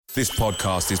This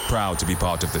podcast is proud to be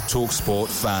part of the TalkSport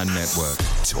Fan Network.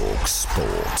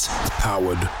 TalkSport.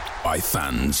 Powered by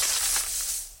fans.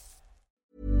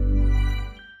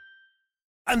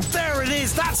 And there it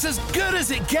is, that's as good as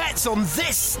it gets on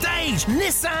this stage.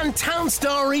 Nissan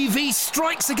Townstar EV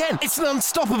strikes again. It's an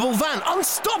unstoppable van,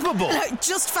 unstoppable.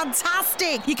 Just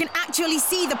fantastic. You can actually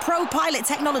see the ProPilot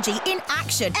technology in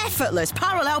action. Effortless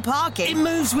parallel parking. It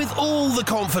moves with all the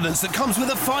confidence that comes with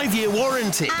a 5-year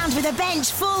warranty. And with a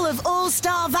bench full of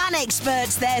all-star van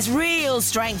experts, there's real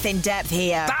strength in depth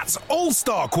here. That's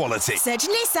all-star quality. Search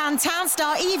Nissan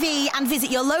Townstar EV and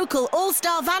visit your local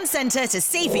all-star van centre to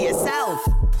see for yourself.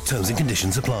 Terms and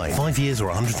conditions apply. 5 years or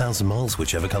 100,000 miles,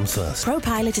 whichever comes first.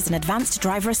 ProPilot is an advanced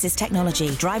driver assist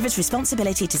technology. Driver's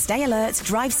responsibility to stay alert,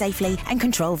 drive safely, and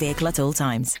control vehicle at all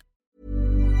times.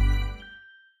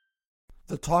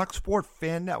 The TalkSport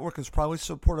Fan Network is proudly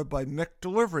supported by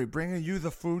McDelivery, bringing you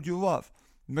the food you love.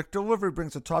 McDelivery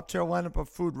brings a top-tier lineup of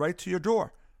food right to your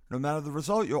door. No matter the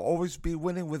result, you'll always be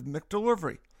winning with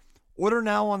McDelivery. Order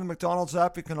now on the McDonald's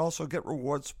app. You can also get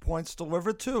rewards points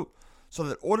delivered too, so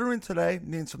that ordering today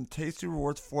means some tasty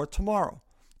rewards for tomorrow.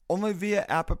 Only via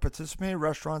app at participating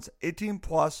restaurants. 18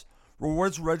 plus.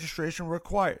 Rewards registration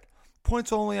required.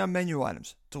 Points only on menu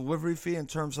items. Delivery fee and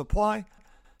terms apply.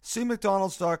 See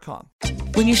McDonald's.com.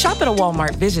 When you shop at a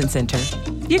Walmart Vision Center,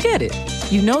 you get it.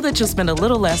 You know that you'll spend a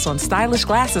little less on stylish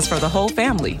glasses for the whole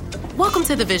family. Welcome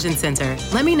to the Vision Center.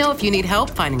 Let me know if you need help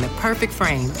finding the perfect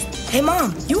frames. Hey,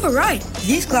 Mom, you were right.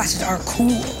 These glasses are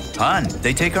cool. Hon,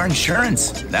 they take our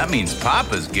insurance. That means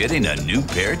Papa's getting a new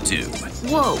pair, too.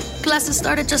 Whoa, glasses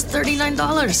start at just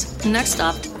 $39. Next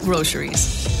stop, groceries.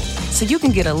 So you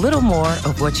can get a little more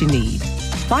of what you need.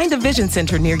 Find a Vision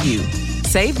Center near you.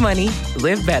 Save money,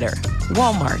 live better.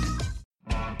 Walmart.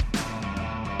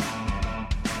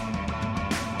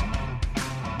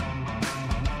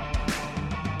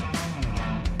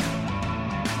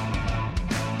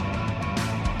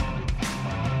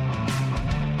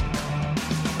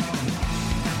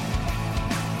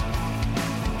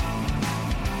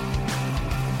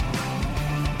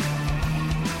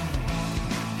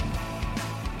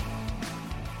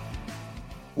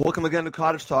 Welcome again to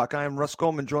Cottage Talk. I am Russ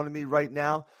Goldman. Joining me right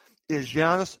now is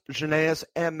Giannis Janaeus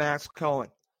and Max Cohen.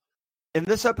 In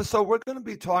this episode, we're going to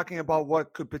be talking about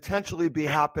what could potentially be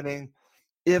happening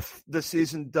if the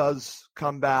season does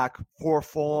come back for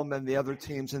Fulham and the other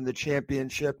teams in the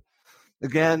championship.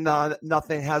 Again,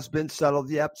 nothing has been settled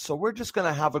yet, so we're just going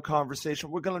to have a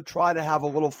conversation. We're going to try to have a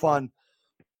little fun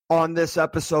on this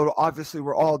episode. Obviously,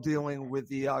 we're all dealing with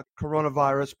the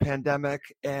coronavirus pandemic,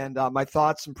 and my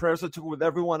thoughts and prayers are with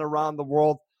everyone around the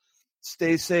world.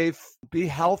 Stay safe, be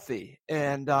healthy,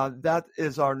 and that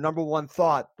is our number one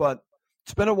thought. But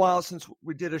it's been a while since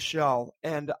we did a show,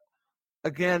 and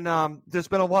again, there's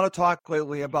been a lot of talk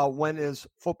lately about when is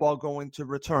football going to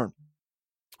return.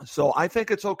 So I think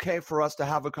it's okay for us to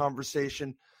have a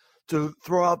conversation to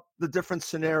throw out the different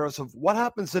scenarios of what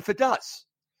happens if it does.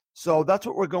 So that's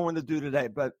what we're going to do today.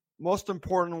 But most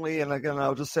importantly, and again,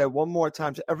 I'll just say it one more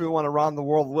time to everyone around the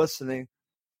world listening,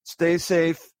 stay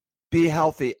safe, be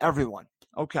healthy, everyone.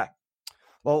 Okay.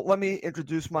 Well, let me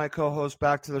introduce my co-host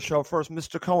back to the show first.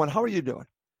 Mr. Cohen, how are you doing?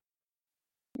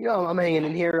 I'm hanging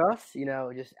in here, Russ.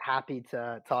 Just happy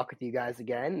to talk with you guys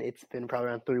again. It's been probably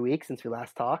around 3 weeks since we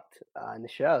last talked in the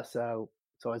show. So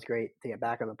it's always great to get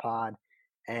back on the pod.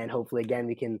 And hopefully, again,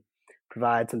 we can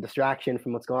provide some distraction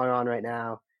from what's going on right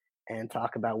now and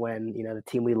talk about when, the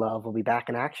team we love will be back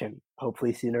in action,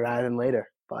 hopefully sooner rather than later.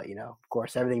 But, of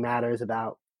course, everything matters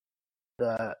about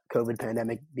the COVID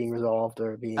pandemic being resolved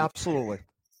or being – Absolutely.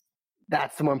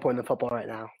 That's more important than football right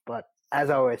now. But as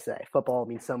I always say, football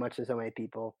means so much to so many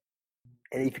people.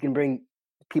 And if you can bring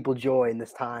people joy in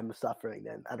this time of suffering,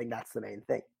 then I think that's the main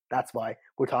thing. That's why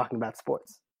we're talking about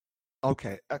sports.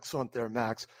 Okay, excellent there,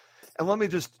 Max. And let me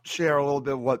just share a little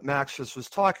bit of what Max just was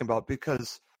talking about,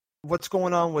 because – what's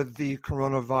going on with the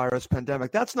coronavirus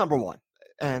pandemic, that's number one.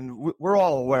 And we're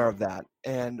all aware of that.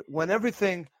 And when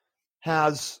everything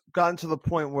has gotten to the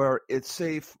point where it's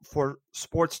safe for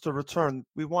sports to return,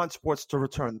 we want sports to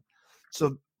return.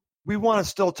 So we want to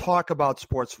still talk about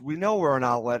sports. We know we're an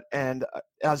outlet. And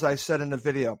as I said in the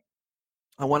video,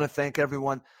 I want to thank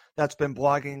everyone that's been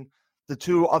blogging the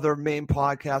two other main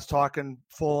podcasts, talking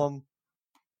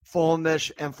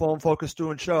Fulhamish and Fulham Focus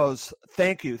doing shows.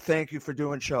 Thank you for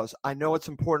doing shows. I know it's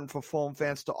important for Fulham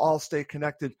fans to all stay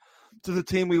connected to the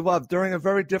team we love during a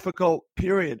very difficult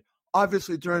period.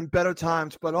 Obviously during better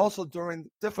times, but also during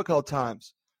difficult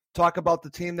times. Talk about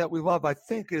the team that we love, I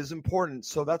think, is important.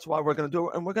 So that's why we're going to do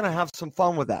it, and we're going to have some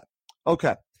fun with that.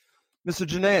 Okay. Mr.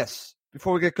 Janaeus,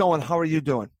 before we get going, how are you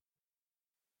doing?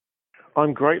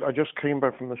 I'm great. I just came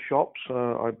back from the shops.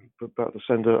 I'm about to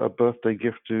send a birthday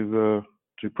gift to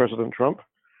President Trump.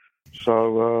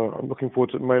 So I'm looking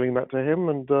forward to mailing that to him,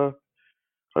 and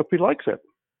hope he likes it.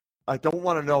 I don't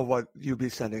want to know what you'll be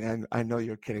sending. I know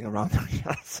you're kidding around there.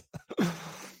 Yes.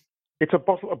 It's a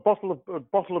bottle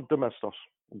of Domestos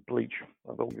bleach.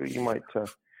 I thought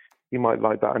you might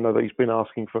like that. I know that he's been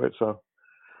asking for it, so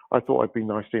I thought I'd be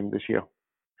nice to him this year.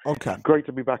 Okay. Great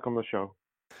to be back on the show.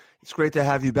 It's great to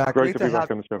have you back. Great to be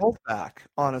back on the show. Both back,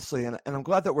 honestly, and I'm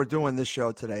glad that we're doing this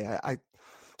show today.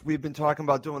 We've been talking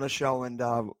about doing a show, and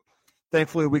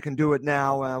thankfully we can do it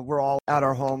now. We're all at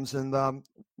our homes, and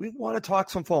we want to talk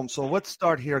some foam. So let's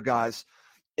start here, guys.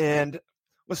 And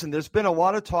listen, there's been a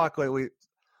lot of talk lately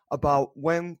about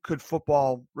when could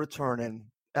football return. And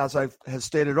as I have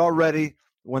stated already,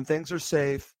 when things are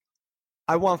safe,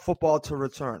 I want football to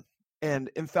return. And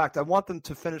in fact, I want them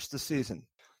to finish the season.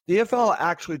 The NFL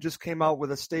actually just came out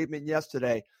with a statement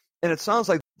yesterday, and it sounds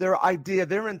like their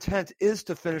intent is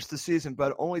to finish the season,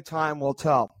 but only time will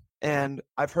tell. And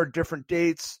I've heard different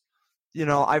dates. You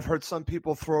know, I've heard some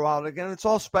people throw out, again, it's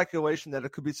all speculation that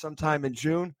it could be sometime in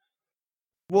June.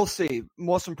 We'll see.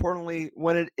 Most importantly,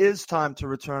 when it is time to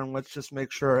return, let's just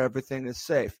make sure everything is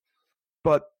safe.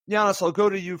 But, Giannis, I'll go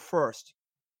to you first.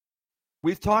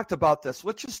 We've talked about this.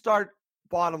 Let's just start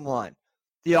bottom line.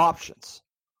 The options.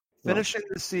 Finishing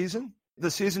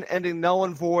the season ending null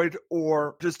and void,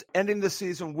 or just ending the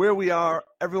season where we are,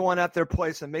 everyone at their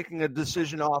place, and making a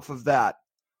decision off of that.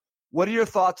 What are your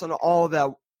thoughts on all of that?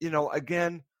 You know,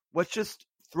 again, let's just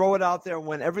throw it out there.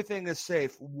 When everything is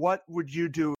safe, what would you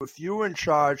do if you were in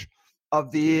charge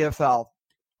of the EFL,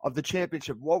 of the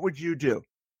championship? What would you do?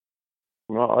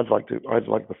 Well, I'd like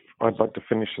to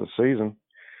finish the season.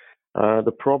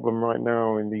 The problem right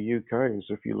now in the UK is,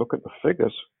 if you look at the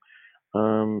figures,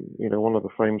 you know, one of the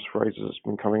famous phrases that's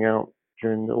been coming out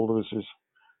during all of this is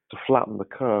to flatten the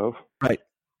curve. Right.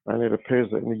 And it appears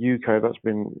that in the UK that's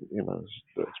been, you know,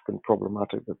 it's been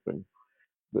problematic. There's been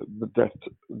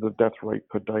the death rate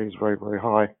per day is very, very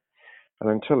high, and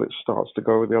until it starts to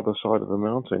go the other side of the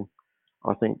mountain,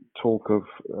 I think talk of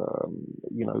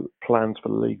you know, plans for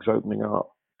leagues opening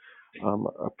up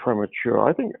are premature.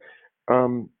 I think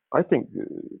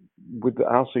with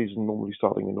our season normally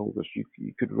starting in August,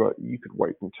 you could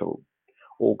wait until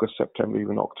August, September,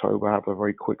 even October, have a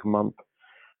very quick month,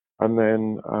 and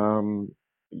then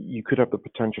you could have the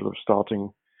potential of starting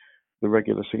the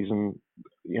regular season,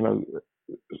 you know,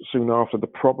 soon after. The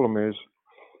problem is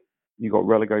you got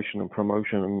relegation and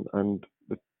promotion, and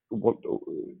what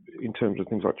in terms of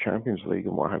things like Champions League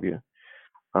and what have you,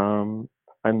 and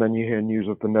then you hear news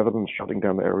of the Netherlands shutting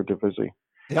down the Eredivisie.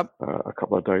 Yep. A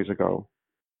couple of days ago,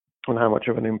 and how much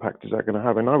of an impact is that going to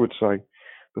have? And I would say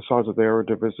the size of the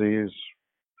Eredivisie is,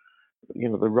 you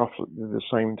know, roughly the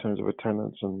same in terms of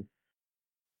attendance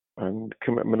and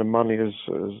commitment of money as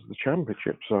the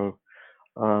Championship. So,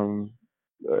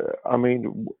 I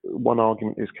mean, one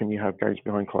argument is, can you have games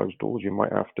behind closed doors? You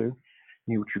might have to.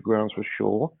 Neutral grounds for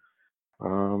sure,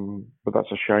 but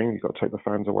that's a shame. You've got to take the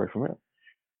fans away from it.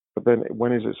 But then,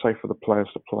 when is it safe for the players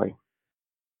to play?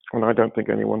 And I don't think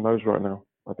anyone knows right now.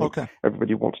 I think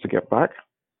everybody wants to get back,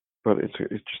 but it's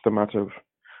just a matter of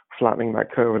flattening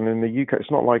that curve. And in the UK,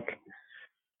 it's not like,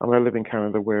 I mean, I live in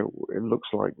Canada where it looks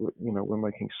like, you know, we're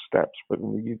making steps, but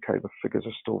in the UK, the figures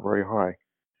are still very high.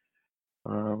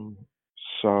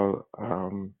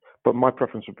 But my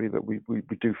preference would be that we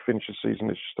do finish the season.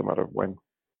 It's just a matter of when.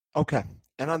 Okay.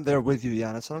 And I'm there with you,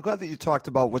 Giannis. And I'm glad that you talked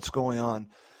about what's going on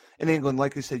in England.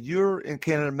 Like you said, you're in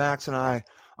Canada, Max and I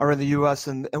are in the U.S.,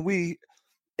 and we,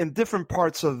 in different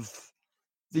parts of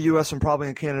the U.S. and probably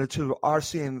in Canada too, are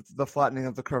seeing the flattening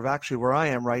of the curve. Actually, where I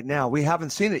am right now, we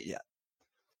haven't seen it yet.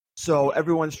 So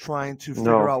everyone's trying to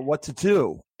figure out what to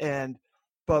do.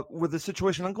 But with the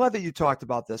situation, I'm glad that you talked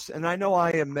about this. And I know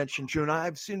I have mentioned June.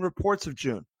 I've seen reports of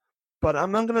June. But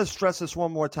I'm going to stress this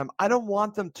one more time. I don't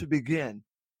want them to begin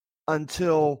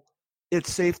until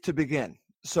it's safe to begin.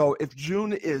 So if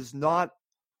June is not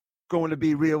going to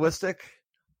be realistic,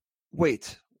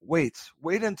 wait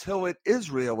until it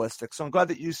is realistic. So I'm glad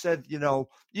that you said, you know,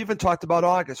 you even talked about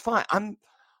August. Fine.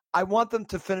 I want them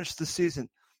to finish the season,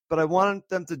 but I want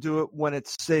them to do it when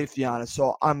it's safe, Giannis.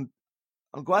 So I'm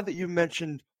glad that you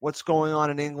mentioned what's going on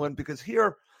in England, because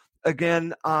here,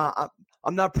 again,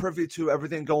 I'm not privy to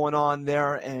everything going on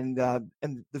there and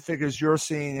the figures you're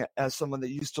seeing as someone that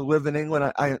used to live in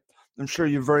England. I'm sure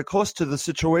you're very close to the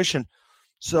situation.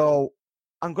 So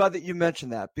I'm glad that you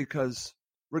mentioned that, because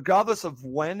regardless of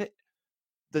when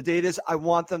the date is, I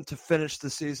want them to finish the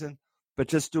season, but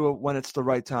just do it when it's the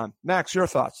right time. Max, your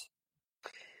thoughts?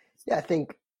 Yeah, I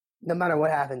think no matter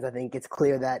what happens, I think it's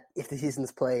clear that if the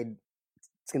season's played,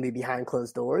 it's going to be behind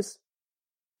closed doors,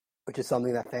 which is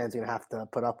something that fans are going to have to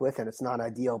put up with, and it's not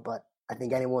ideal. But I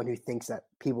think anyone who thinks that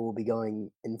people will be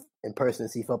going in person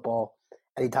to see football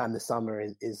anytime this summer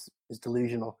is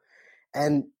delusional.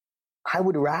 And I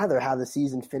would rather have the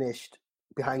season finished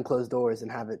behind closed doors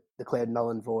and have it declared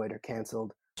null and void or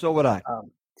canceled. So would I.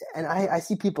 And I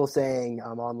see people saying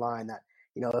online that,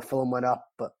 if Fulham went up,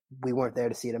 but we weren't there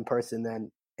to see it in person,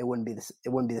 then it wouldn't be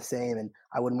the same, and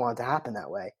I wouldn't want it to happen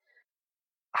that way.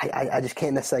 I just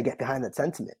can't necessarily get behind that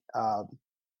sentiment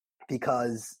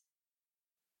because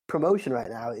promotion right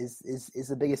now is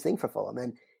the biggest thing for Fulham.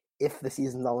 And if the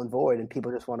season's null and void and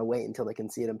people just want to wait until they can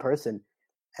see it in person,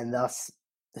 and thus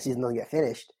the season doesn't get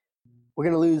finished, we're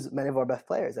going to lose many of our best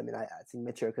players. I mean, I think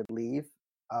Mitchell could leave,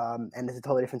 and it's a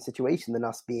totally different situation than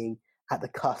us being at the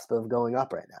cusp of going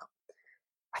up right now.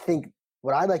 I think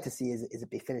what I'd like to see is it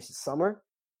be finished this summer.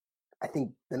 I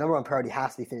think the number one priority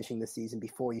has to be finishing this season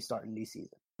before you start a new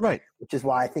season. Right. Which is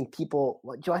why I think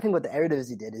what the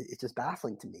Eredivisie did is just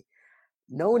baffling to me.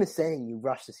 No one is saying you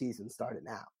rush the season, start it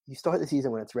now. You start the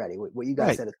season when it's ready. What you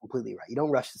guys said is completely right. You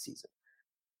don't rush the season.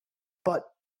 But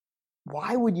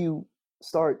why would you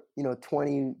start,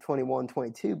 20, 21,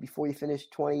 22 before you finish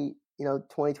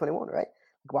 2021, right?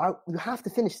 Why you have to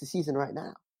finish the season right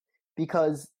now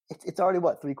because it's already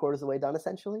 3/4 of the way done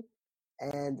essentially,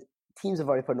 and teams have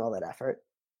already put in all that effort.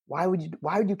 Why would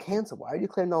you cancel? Why would you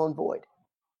declare null and void?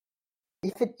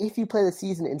 If you play the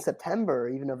season in September or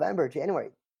even November or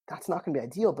January, that's not going to be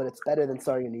ideal, but it's better than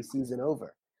starting a new season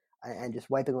over and just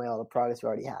wiping away all the progress you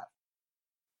already have.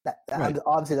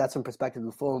 Obviously, that's from perspective of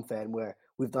a Fulham fan where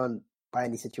we've done, by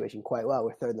any situation, quite well.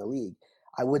 We're third in the league.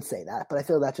 I would say that, but I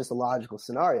feel that's just a logical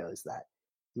scenario is that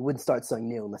you wouldn't start something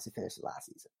new unless you finished the last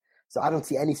season. So I don't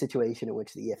see any situation in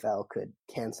which the EFL could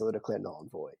cancel or declare null and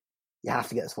void. You have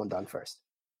to get this one done first.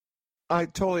 I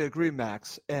totally agree,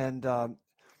 Max. And I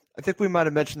think we might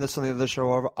have mentioned this on the other show,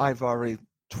 or I've already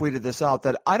tweeted this out,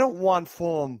 that I don't want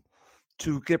Fulham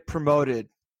to get promoted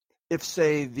if,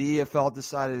 say, the EFL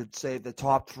decided, say, the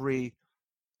top three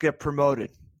get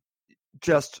promoted.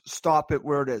 Just stop it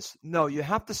where it is. No, you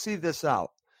have to see this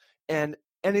out. And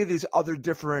any of these other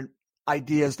different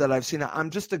ideas that I've seen, I'm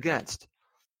just against.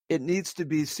 It needs to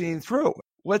be seen through.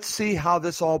 Let's see how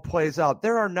this all plays out.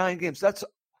 There are 9 games. That's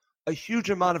a huge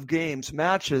amount of games,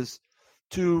 matches,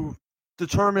 to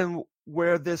determine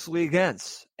where this league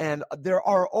ends. And there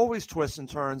are always twists and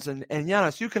turns. And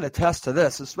Giannis, you can attest to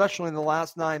this, especially in the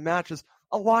last 9 matches.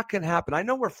 A lot can happen. I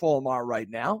know where Fulham are right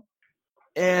now.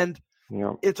 And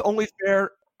it's only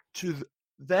fair to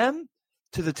them,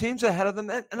 to the teams ahead of them,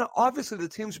 and obviously the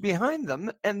teams behind them,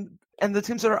 and the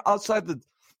teams that are outside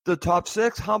the top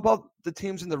 6. How about the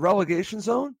teams in the relegation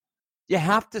zone? You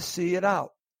have to see it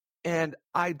out. And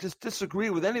I just disagree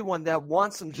with anyone that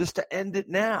wants them just to end it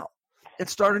now and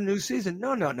start a new season.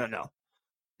 No.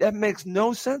 That makes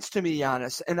no sense to me,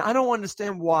 Giannis. And I don't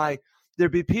understand why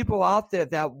there'd be people out there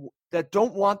that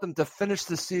don't want them to finish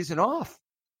the season off.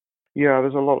 Yeah,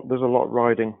 there's a lot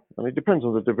riding. I mean, it depends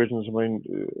on the divisions. I mean,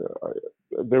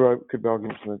 could be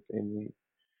arguments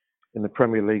in the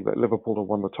Premier League that Liverpool have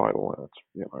won the title.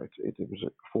 It was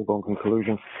a foregone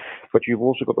conclusion. But you've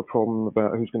also got the problem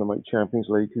about who's going to make Champions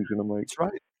League, who's going to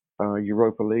make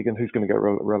Europa League, and who's going to get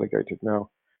relegated. Now,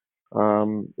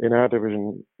 in our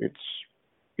division,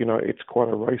 it's quite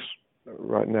a race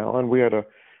right now, and we had a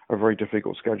very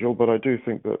difficult schedule. But I do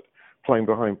think that playing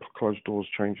behind closed doors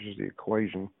changes the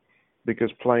equation,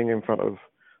 because playing in front of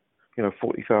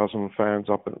 40,000 fans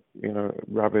up at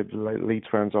rabid Leeds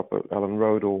fans up at Ellen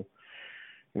Road, or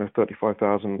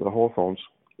 35,000 at the Hawthorns,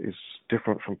 is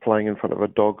different from playing in front of a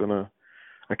dog and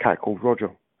a cat called Roger.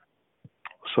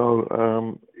 So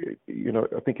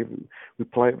I think if we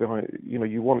play it behind,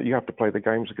 you have to play the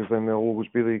games, because then there'll always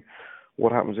be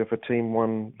what happens if a team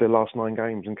won their last 9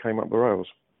 games and came up the rails.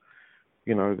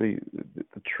 The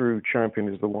true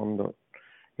champion is the one that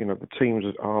the teams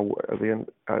are at the end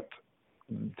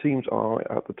teams are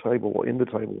at the table, or in the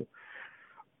table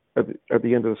at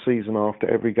the end of the season after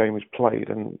every game is played,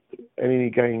 and any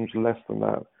games less than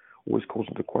that always calls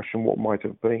into question what might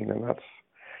have been, and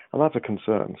that's a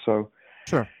concern. So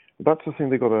sure, that's the thing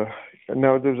they got to.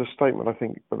 Now, there was a statement I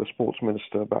think by the sports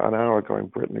minister about an hour ago in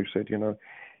Britain who said,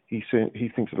 he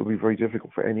thinks it'll be very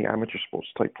difficult for any amateur sports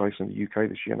to take place in the UK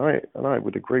this year, and I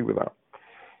would agree with that.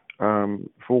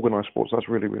 For organised sports, that's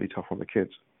really, really tough on the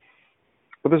kids.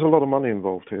 But there's a lot of money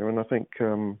involved here, and I think,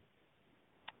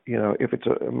 if it's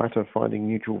a matter of finding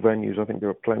neutral venues, I think there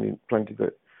are plenty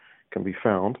that can be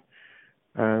found.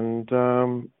 And,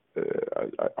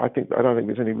 I don't think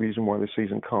there's any reason why the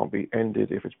season can't be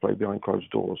ended if it's played behind closed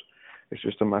doors. It's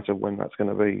just a matter of when that's going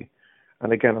to be.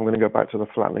 And again, I'm going to go back to the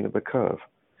flattening of the curve.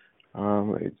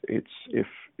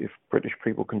 If British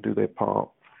people can do their part,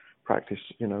 practice,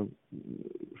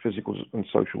 physical and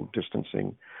social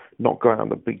distancing, not go out on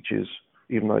the beaches,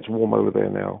 even though it's warm over there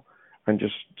now, and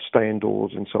just stay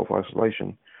indoors in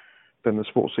self-isolation, then the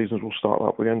sports seasons will start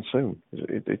up again soon.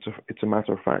 It's a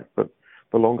matter of fact. But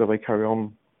the longer they carry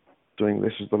on doing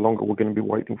this, the longer we're going to be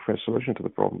waiting for a solution to the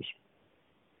problems.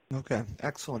 Okay,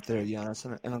 excellent there, Giannis.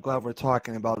 And I'm glad we're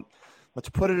talking about, let's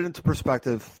put it into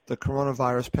perspective, the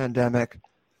coronavirus pandemic.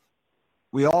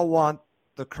 We all want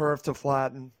the curve to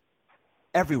flatten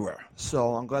everywhere.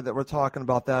 So I'm glad that we're talking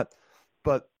about that.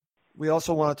 But we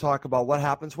also want to talk about what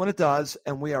happens when it does,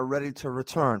 and we are ready to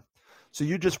return. So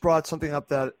you just brought something up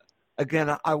that,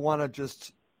 again, I want to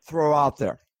just throw out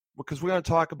there, because we're going to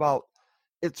talk about,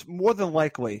 it's more than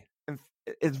likely, and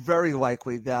it's very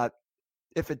likely that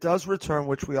if it does return,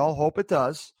 which we all hope it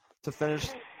does, to finish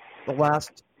the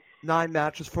last 9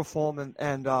 matches for Fulham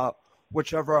and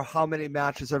how many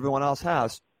matches everyone else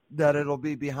has, that it'll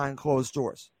be behind closed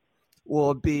doors.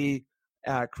 Will it be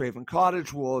at Craven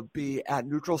Cottage? Will it be at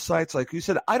neutral sites? Like you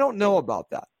said, I don't know about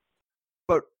that.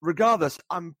 But regardless,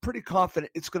 I'm pretty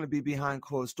confident it's going to be behind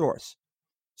closed doors.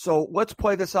 So let's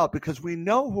play this out, because we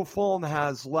know who Fulham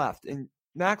has left. And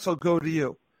Max, I'll go to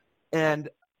you. And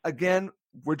again,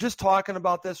 we're just talking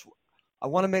about this. I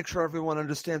want to make sure everyone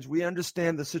understands. We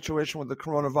understand the situation with the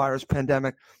coronavirus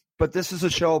pandemic, but this is a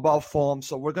show about Fulham.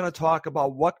 So we're going to talk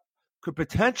about what could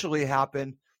potentially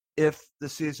happen if the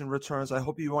season returns. I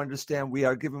hope you understand we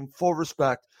are giving full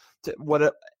respect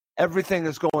to everything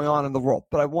is going on in the world.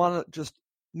 But I want to just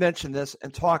mention this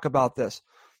and talk about this,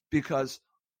 because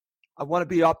I want to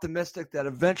be optimistic that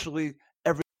eventually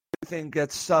everything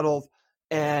gets settled,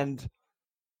 and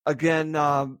again,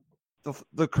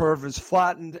 the curve is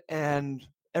flattened and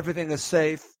everything is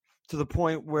safe to the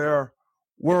point where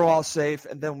we're all safe,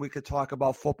 and then we could talk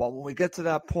about football. When we get to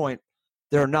that point,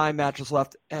 there are 9 matches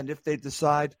left, and if they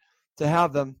decide to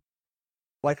have them,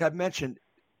 like I've mentioned,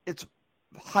 it's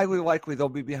highly likely they'll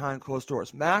be behind closed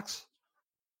doors. Max,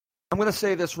 I'm going to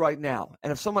say this right now,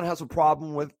 and if someone has a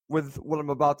problem with what I'm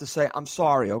about to say, I'm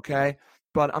sorry, okay?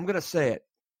 But I'm going to say it.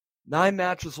 9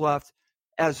 matches left.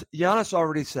 As Giannis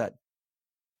already said,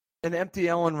 an empty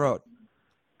Ellen Road,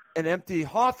 an empty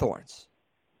Hawthorns.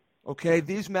 Okay,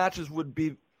 these matches would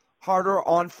be harder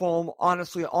on Fulham,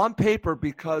 honestly, on paper,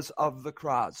 because of the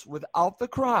crowds. Without the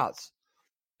crowds,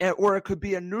 or it could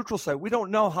be a neutral site. We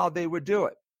don't know how they would do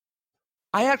it.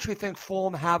 I actually think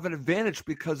Fulham have an advantage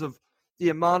because of the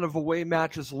amount of away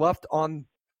matches left on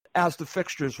as the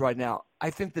fixtures right now. I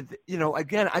think that,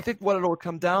 again, I think what it'll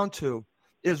come down to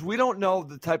is we don't know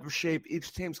the type of shape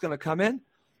each team's going to come in,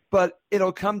 but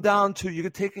it'll come down to, you're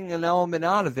taking an element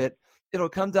out of it, it'll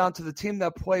come down to the team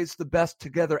that plays the best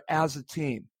together as a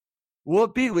team. Will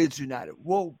it be Leeds United?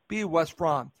 Will it be West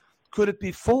Brom? Could it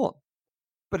be Fulham?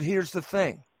 But here's the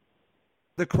thing.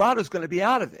 The crowd is going to be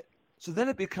out of it. So then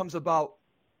it becomes about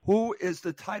who is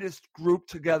the tightest group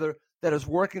together that is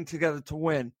working together to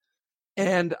win.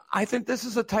 And I think this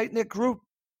is a tight-knit group,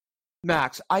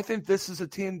 Max. I think this is a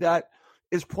team that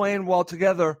is playing well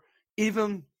together.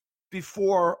 Even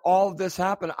before all of this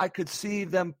happened, I could see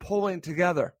them pulling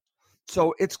together.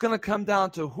 So it's going to come down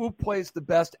to who plays the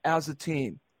best as a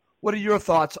team. What are your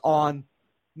thoughts on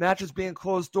matches being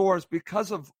closed doors?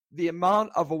 Because of the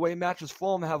amount of away matches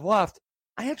Fulham have left,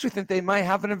 I actually think they might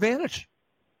have an advantage.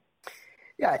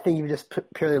 Yeah, I think you just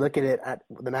purely look at it at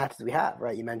the matches we have,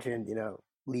 right? You mentioned,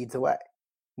 Leeds away,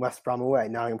 West Brom away,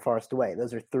 Nottingham Forest away.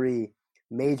 Those are 3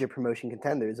 major promotion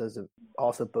contenders. Those are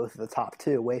also both of the top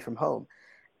 2 away from home.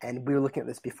 And we were looking at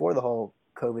this before the whole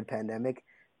COVID pandemic,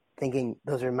 thinking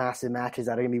those are massive matches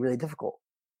that are going to be really difficult.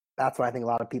 That's why I think a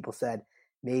lot of people said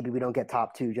maybe we don't get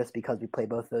top 2 just because we play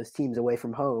both those teams away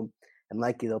from home, and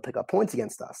likely they'll pick up points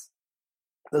against us.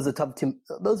 Those are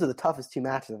the toughest 2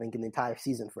 matches, I think, in the entire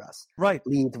season for us. Right.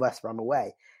 Leeds, West Brom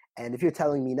away. And if you're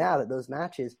telling me now that those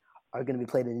matches are going to be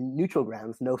played in neutral ground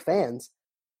with no fans,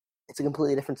 it's a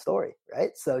completely different story,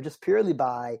 right? So just purely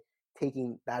by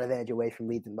taking that advantage away from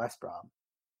Leeds and West Brom,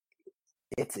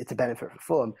 it's a benefit for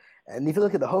Fulham. And if you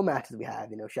look at the home matches we have,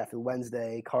 Sheffield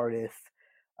Wednesday, Cardiff,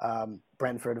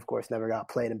 Brentford, of course, never got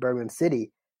played, and Birmingham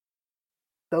City.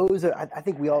 Those are, I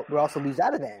think we also lose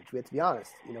that advantage. We have to be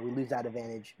honest. We lose that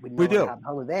advantage. We do have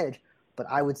home advantage, but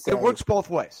I would say it works both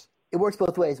ways. It works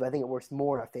both ways, but I think it works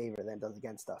more in our favor than it does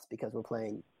against us, because we're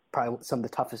playing probably some of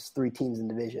the toughest 3 teams in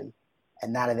the division,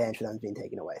 and that advantage for them is being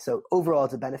taken away. So overall,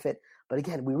 it's a benefit. But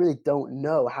again, we really don't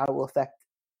know how it will affect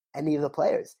any of the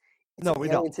players. No, we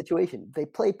don't. Situation. They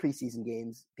play preseason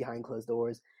games behind closed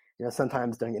doors.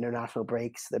 Sometimes during international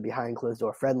breaks, they're behind closed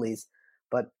door friendlies.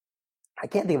 But I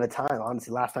can't think of a time,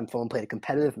 honestly, last time Fulham played a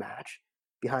competitive match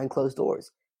behind closed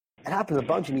doors. It happens a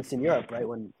bunch in Eastern Europe, right,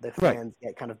 when the fans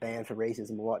get kind of banned for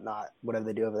racism and whatnot, whatever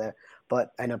they do over there.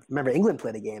 But I remember England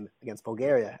played a game against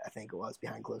Bulgaria, I think it was,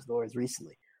 behind closed doors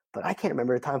recently. But I can't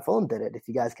remember a time Fulham did it. If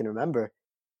you guys can remember,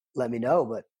 let me know.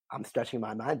 But I'm stretching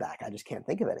my mind back. I just can't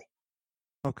think of any.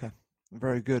 Okay,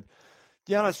 very good.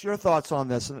 Giannis, your thoughts on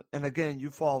this? And again, you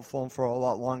followed Fulham for a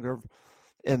lot longer,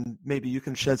 and maybe you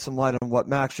can shed some light on what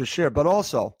Max just shared. But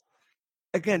also,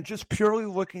 again, just purely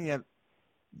looking at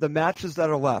the matches that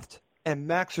are left, and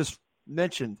Max just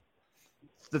mentioned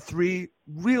the three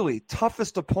really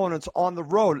toughest opponents on the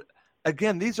road.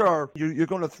 Again, these are you're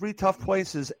going to three tough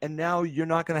places, and now you're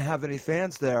not going to have any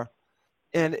fans there.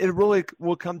 And it really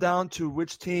will come down to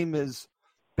which team is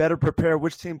better prepared,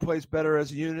 which team plays better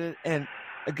as a unit. And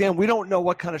again, we don't know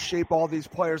what kind of shape all these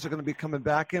players are going to be coming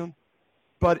back in,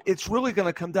 but it's really going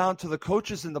to come down to the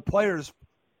coaches and the players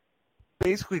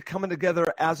basically coming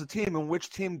together as a team, and which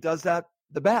team does that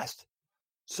the best.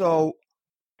 So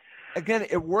again,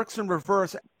 it works in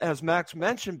reverse, as Max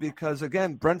mentioned, because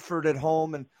again, Brentford at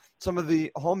home and some of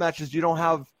the home matches, you don't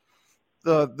have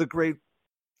the great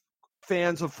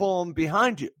fans of Fulham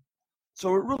behind you.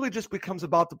 So it really just becomes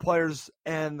about the players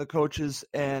and the coaches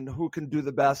and who can do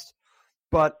the best.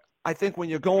 But I think when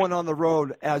you're going on the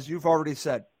road, as you've already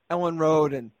said, Ellen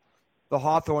Road and the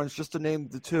Hawthorns, just to name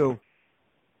the two,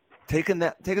 taking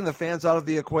the fans out of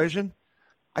the equation,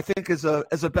 I think is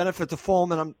a benefit to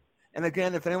Fulham. And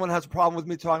again, if anyone has a problem with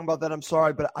me talking about that, I'm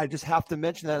sorry, but I just have to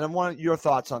mention that. And I want your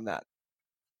thoughts on that.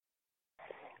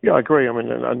 Yeah, I agree. I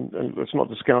mean, and let's not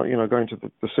discount, going to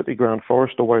the City Ground,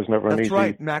 Forest away is never an easy. That's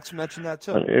right. Max mentioned that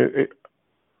too.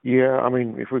 Yeah, I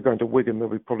mean, if we're going to Wigan,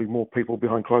 there'll be probably more people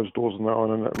behind closed doors than there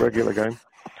are in a regular game.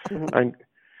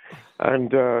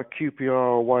 and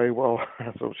QPR away, well,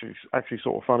 that's actually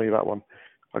sort of funny, that one.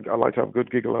 I like to have a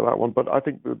good giggle at that one. But I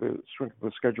think the strength of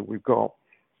the schedule we've got,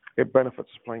 it benefits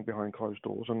us playing behind closed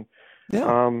doors. And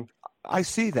I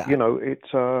see that.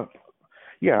 It's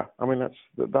yeah. I mean, that's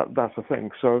the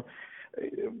thing. So,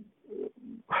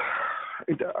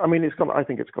 I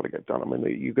think it's got to get done. I mean,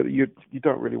 you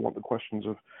don't really want the questions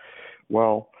of,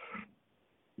 well,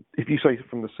 if you say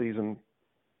from the season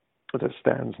as it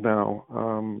stands now,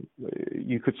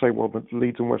 you could say, well, the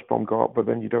Leeds and West Brom go up, but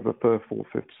then you'd have the third, fourth,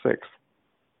 fifth, sixth.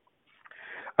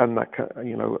 And that,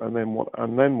 and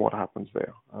then what happens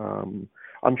there?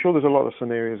 I'm sure there's a lot of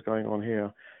scenarios going on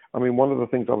here. I mean, one of the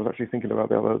things I was actually thinking about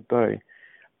the other day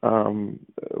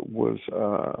was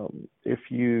if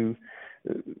you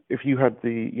had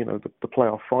the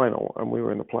playoff final, and we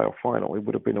were in the playoff final, it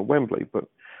would have been at Wembley. But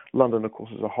London, of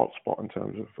course, is a hot spot in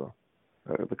terms of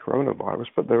the coronavirus.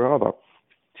 But there are other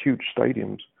huge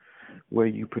stadiums where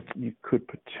you could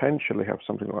potentially have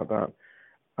something like that.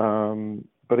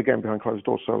 But again, behind closed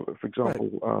doors. So, for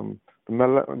example,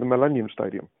 the Millennium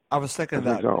Stadium. I was thinking of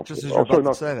that, example. just as you're about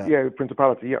to say that. Yeah,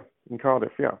 Principality, yeah, in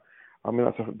Cardiff, yeah. I mean,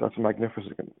 that's a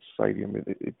magnificent stadium.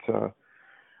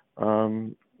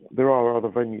 There are other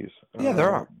venues. Yeah, there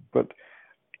are. But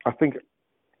I think,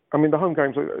 the home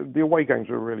games, the away games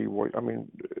are really,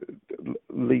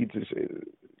 Leeds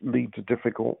are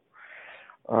difficult.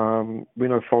 We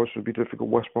know Forest would be difficult.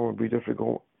 West Brom would be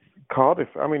difficult. Cardiff,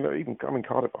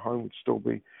 Cardiff at home would still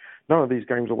be. None of these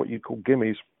games are what you'd call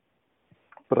gimmies.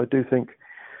 But I do think,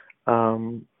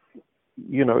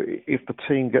 if the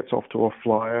team gets off to a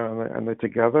flyer and they're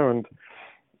together, and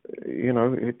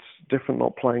it's different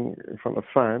not playing in front of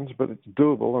fans, but it's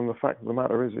doable. And the fact of the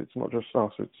matter is, it's not just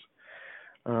us. It's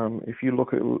if you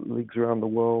look at leagues around the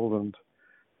world, and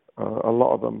a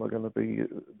lot of them are going to be,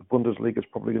 the Bundesliga is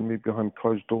probably going to be behind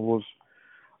closed doors.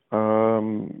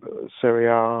 Serie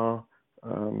A,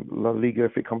 La Liga,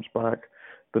 if it comes back,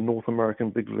 the North American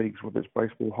big leagues, whether it's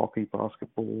baseball, hockey,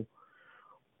 basketball,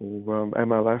 or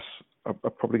MLS, are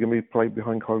probably going to be played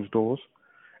behind closed doors.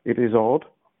 It is odd,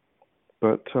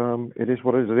 but it is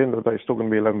what it is. At the end of the day, it's still going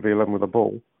to be 11v11 with a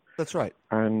ball. That's right.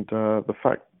 And the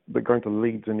fact that going to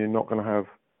Leeds and you're not going to have,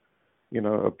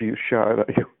 abuse shouted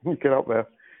at you when you get up there,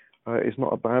 is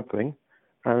not a bad thing.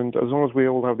 And as long as we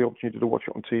all have the opportunity to watch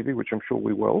it on TV, which I'm sure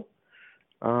we will,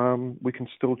 we can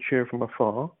still cheer from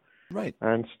afar. Right.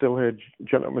 And still hear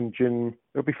Gentleman Jim.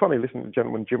 It'll be funny listening to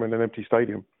Gentleman Jim in an empty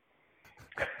stadium.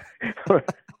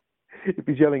 If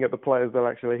he's yelling at the players, they'll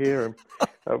actually hear him.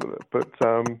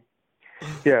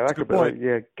 Yeah, that could be like,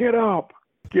 yeah, get up.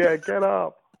 Yeah, get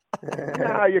up.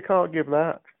 Nah, you can't give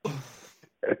that.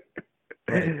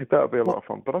 That would be a lot of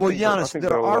fun. But Giannis,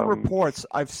 there are reports.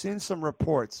 I've seen some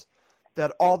reports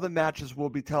that all the matches will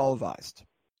be televised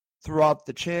throughout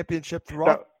the championship,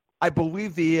 throughout, I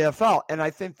believe, the EFL. And I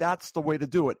think that's the way to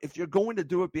do it. If you're going to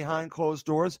do it behind closed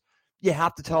doors, you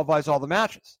have to televise all the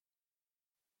matches.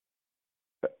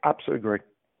 Absolutely agree.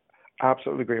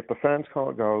 Absolutely agree. If the fans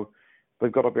can't go,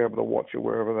 they've got to be able to watch it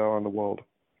wherever they are in the world.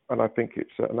 And I think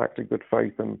it's an act of good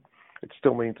faith, and it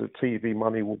still means that TV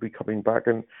money will be coming back.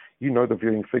 And the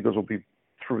viewing figures will be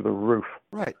through the roof.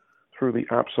 Right. Through the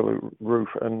absolute roof.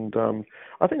 And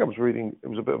I think I was reading, it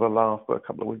was a bit of a laugh, but a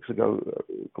couple of weeks ago,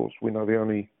 of course, we know the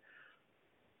only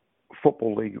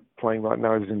football league playing right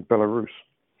now is in Belarus.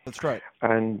 That's right.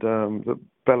 And the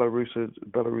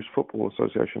Belarus Football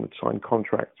Association had signed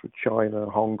contracts with China,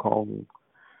 Hong Kong,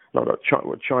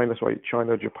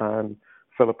 China, Japan,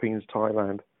 Philippines,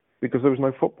 Thailand, because there was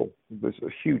no football. There's a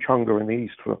huge hunger in the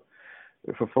East for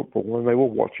football, and they were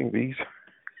watching these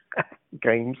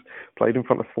games played in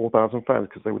front of 4,000 fans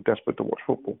because they were desperate to watch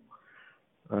football.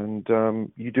 And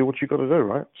you do what you got to do,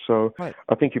 right? So right.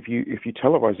 I think if you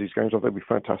televise these games, I think it'd be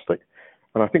fantastic.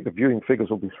 And I think the viewing figures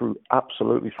will be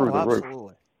absolutely through the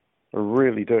roof. I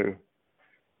really do.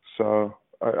 So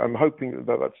I'm hoping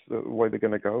that that's the way they're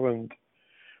going to go.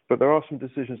 But there are some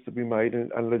decisions to be made,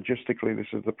 and logistically this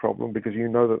is the problem, because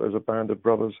that there's a band of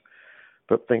brothers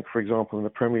that think, for example, in the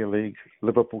Premier League,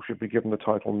 Liverpool should be given the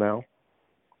title now.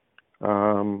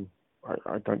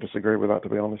 I don't disagree with that, to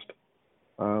be honest.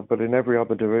 But in every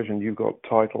other division, you've got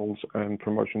titles and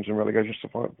promotions and relegations to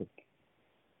fight for.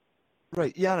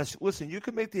 Right, Giannis, listen, you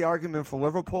can make the argument for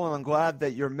Liverpool, and I'm glad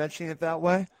that you're mentioning it that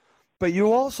way. But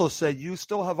you also said you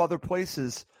still have other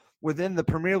places within the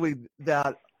Premier League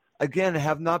that, again,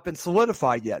 have not been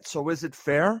solidified yet. So is it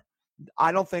fair?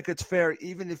 I don't think it's fair,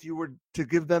 even if you were to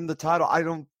give them the title.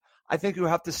 I think you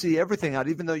have to see everything out,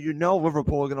 even though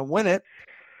Liverpool are going to win it.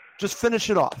 Just finish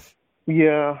it off.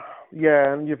 Yeah,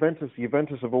 and Juventus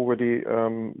have already.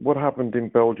 What happened in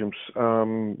Belgium?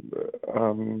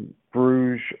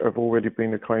 Bruges have already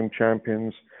been acclaimed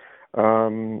champions.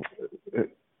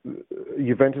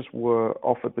 Juventus were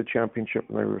offered the championship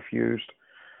and they refused.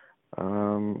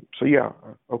 So yeah,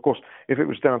 of course, if it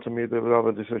was down to me, there were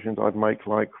other decisions I'd make,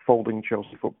 like folding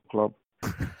Chelsea Football Club,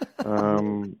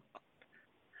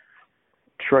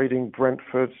 trading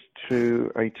Brentford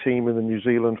to a team in the New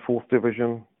Zealand 4th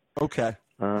Division. Okay.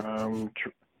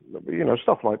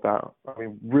 Stuff like that. I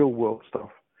mean, real world stuff.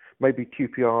 Maybe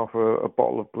QPR for a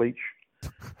bottle of bleach,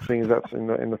 seeing as that's in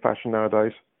the fashion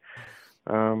nowadays.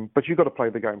 But you've got to play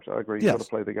the games. I agree. You've got to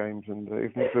play the games, and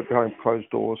even if they're behind closed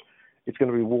doors, it's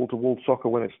going to be wall-to-wall soccer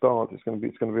when it starts. It's going to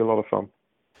be a lot of fun.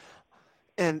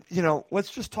 And, let's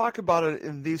just talk about it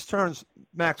in these terms.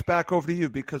 Max, back over to you,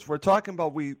 because we're talking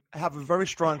about, we have a very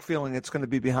strong feeling it's going to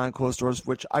be behind closed doors,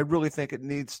 which I really think it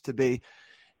needs to be.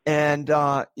 And,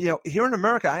 here in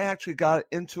America, I actually got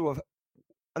into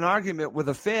an argument with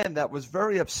a fan that was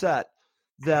very upset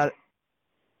that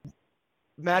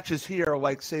matches here,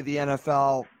 like, say, the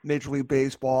NFL, Major League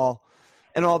Baseball,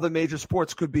 and all the major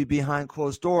sports could be behind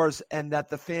closed doors, and that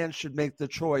the fans should make the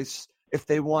choice if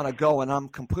they want to go. And I'm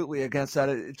completely against that.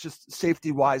 It's just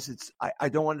safety-wise, I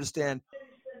don't understand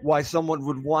why someone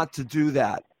would want to do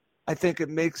that. I think it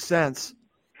makes sense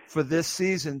for this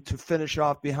season to finish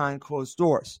off behind closed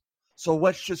doors. So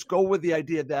let's just go with the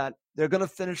idea that they're going to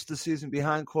finish the season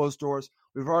behind closed doors.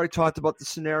 We've already talked about the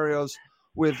scenarios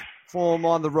with Fulham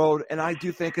on the road, and I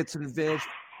do think it's an advantage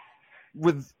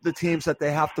with the teams that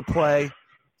they have to play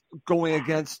going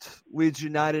against Leeds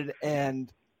United and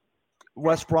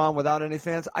West Brom without any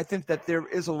fans. I think that there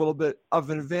is a little bit of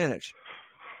an advantage.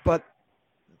 But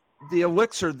the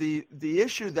elixir, the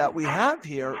issue that we have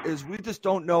here is we just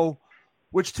don't know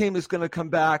which team is going to come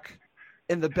back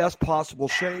in the best possible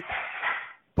shape.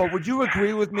 But would you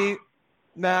agree with me,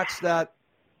 Max, that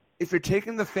if you're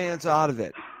taking the fans out of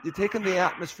it, you're taking the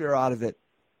atmosphere out of it,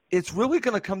 it's really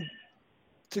going to come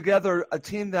together a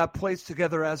team that plays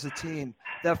together as a team,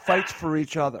 that fights for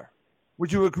each other.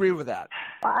 Would you agree with that?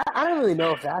 I don't really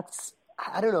know if that's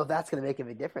 – I don't know if that's going to make a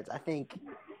big difference. I think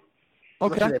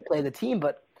they play the team,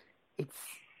 but it's –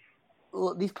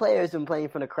 these players have been playing in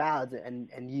front of crowds and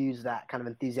use that kind of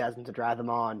enthusiasm to drive them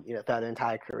on, throughout their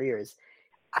entire careers.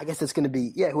 I guess it's going to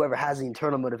be, whoever has the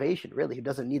internal motivation, really, who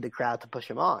doesn't need the crowd to push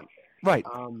them on. Right.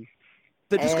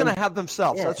 They're just going to have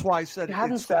themselves. Yeah, that's why I said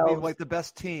it's going to be like the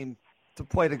best team to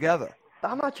play together.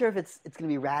 But I'm not sure if it's going to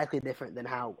be radically different than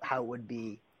how it would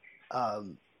be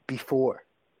before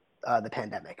the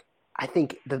pandemic. I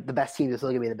think the best teams are still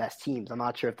going to be the best teams. I'm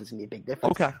not sure if there's going to be a big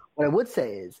difference. Okay. What I would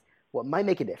say is what might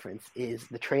make a difference is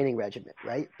the training regimen,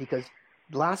 right? Because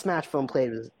the last match Fulham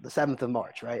played was the 7th of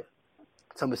March, right?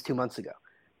 It's almost 2 months ago.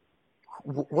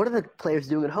 What are the players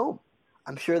doing at home?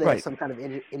 I'm sure they have some kind of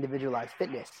individualized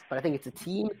fitness, but I think it's a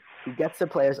team who gets their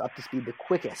players up to speed the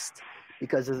quickest,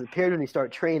 because there's a period when you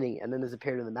start training and then there's a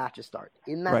period when the matches start.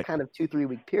 In that kind of 2-3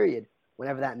 week period,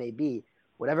 whenever that may be,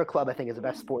 whatever club I think is the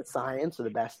best sports science or the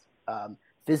best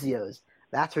physios,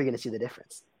 that's where you're going to see the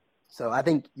difference. So I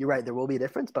think you're right, there will be a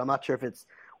difference, but I'm not sure if it's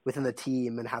within the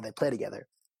team and how they play together.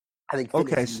 I think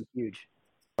fitness is huge.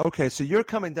 Okay, so you're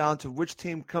coming down to which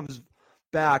team comes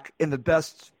back in the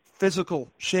best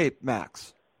physical shape,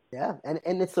 Max. Yeah, and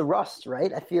it's the rust,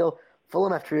 right? I feel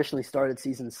Fulham have traditionally started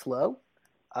seasons slow.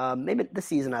 Maybe this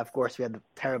season, of course, we had the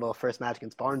terrible first match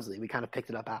against Barnsley. We kind of picked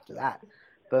it up after that.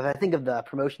 But if I think of the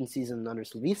promotion season under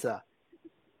Slavisa,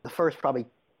 the first probably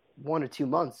 1 or 2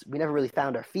 months, we never really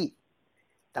found our feet.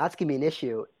 That's going to be an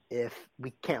issue if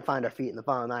we can't find our feet in the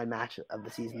final 9 match of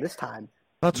the season this time.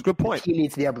 That's a good point. The team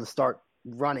needs to be able to start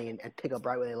running and pick up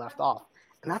right where they left off.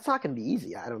 And that's not going to be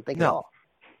easy, I don't think at all.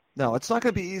 No, it's not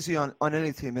going to be easy on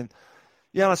any team. And,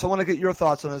 Giannis, I want to get your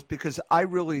thoughts on this, because I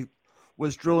really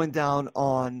was drilling down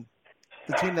on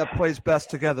the team that plays best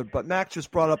together. But Max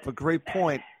just brought up a great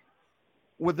point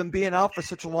with them being out for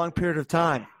such a long period of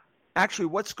time. Actually,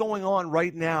 what's going on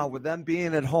right now with them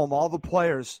being at home, all the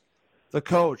players, the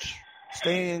coach,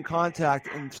 staying in contact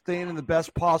and staying in the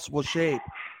best possible shape,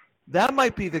 that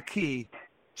might be the key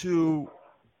to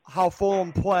how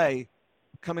Fulham play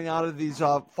coming out of these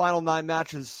final 9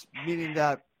 matches, meaning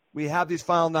that we have these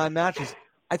final 9 matches.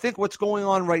 I think what's going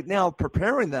on right now,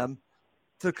 preparing them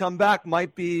to come back,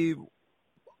 might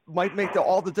make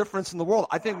all the difference in the world.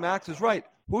 I think Max is right.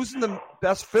 Who's in the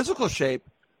best physical shape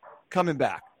coming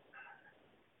back?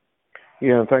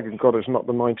 Yeah, thank God it's not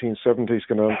the 1970s.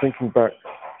 I'm thinking back,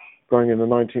 going in the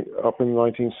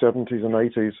 1970s and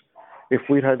 80s. If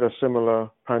we'd had a similar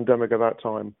pandemic at that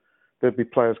time, there'd be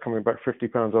players coming back 50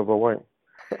 pounds overweight,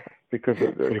 because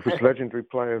it was legendary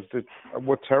players that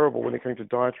were terrible when it came to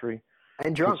dietary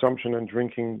and consumption and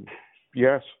drinking.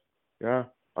 Yes, yeah.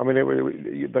 I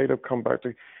mean, they'd have come back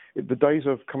to the days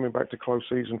of coming back to close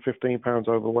season 15 pounds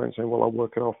overweight and saying, "Well, I'll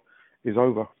work it off," is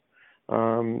over.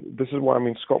 This is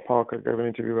why, Scott Parker gave an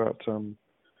interview about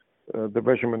the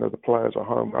regimen of the players at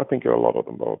home. I think a lot of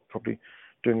them are probably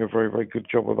doing a very, very good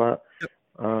job of that.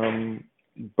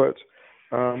 But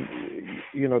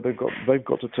they've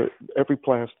got to every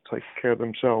player has to take care of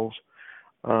themselves.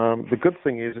 The good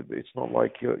thing is it's not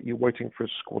like you're waiting for a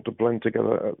squad to blend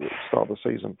together at the start of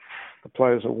the season. The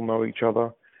players all know each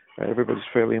other. Everybody's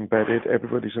fairly embedded.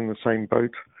 Everybody's in the same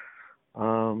boat.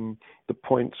 The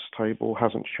points table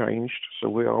hasn't changed, so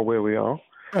we are where we are.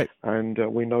 Right. And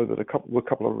we know that we're a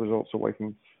couple of results away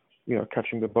from,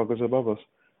 catching the buggers above us.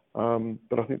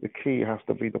 But I think the key has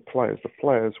to be the players. The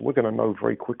players, we're going to know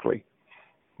very quickly,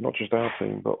 not just our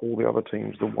team, but all the other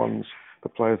teams, the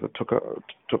players that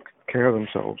took care of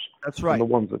themselves. That's right. And the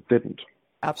ones that didn't.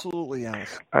 Absolutely,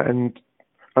 yes. And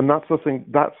that's the thing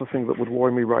that would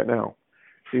worry me right now,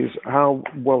 is how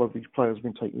well have these players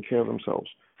been taking care of themselves.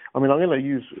 I mean, I'm going to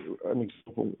use an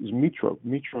example, is Mitro.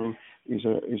 Mitro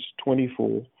is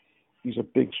 24. He's a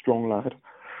big, strong lad,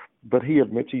 but he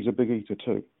admits he's a big eater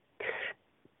too.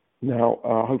 Now,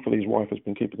 hopefully his wife has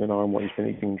been keeping an eye on what he's been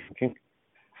eating and drinking,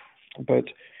 but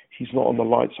he's not on the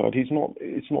light side. It's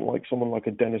not like someone like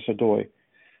a Dennis Odoi,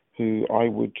 who I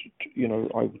would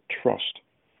trust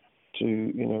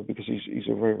to, because he's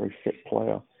a very, very fit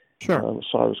player. Sure.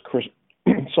 Cyrus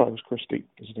Christie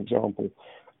is an example.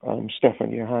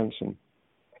 Stefan Johansson,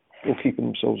 all keeping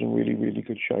themselves in really, really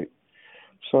good shape.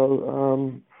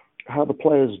 So how the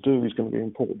players do is going to be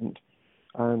important.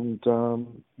 And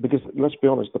because, let's be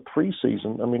honest, the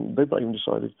pre-season, they've not even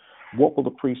decided what will the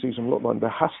pre-season look like. There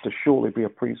has to surely be a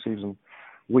pre-season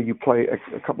where you play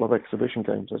a couple of exhibition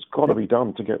games. It's got to be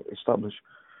done to get established.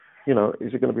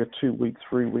 Is it going to be a 2-week,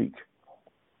 3-week,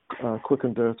 quick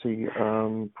and dirty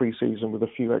pre-season with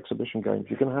a few exhibition games?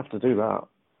 You're going to have to do that.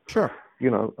 Sure.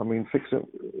 Fix it.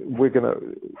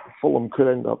 Fulham could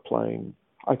end up playing,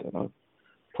 I don't know,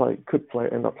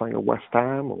 end up playing a West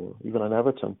Ham or even an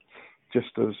Everton,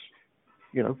 just as,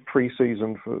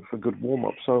 pre-season for good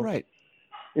warm-up. So right.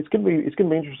 It's going to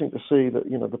be interesting to see that,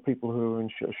 the people who are in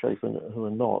shape and who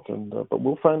are not. And but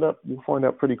we'll find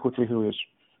out pretty quickly who is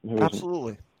and who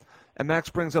Absolutely. isn't. And Max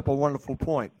brings up a wonderful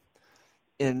point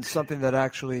in something that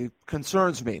actually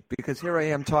concerns me, because here I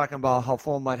am talking about how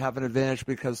Fulham might have an advantage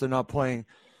because they're not playing,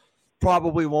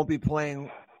 probably won't be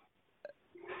playing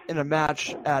in a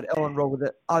match at Ellen Road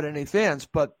without any fans.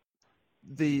 But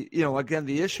the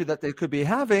issue that they could be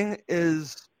having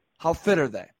is how fit are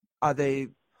they? Are they,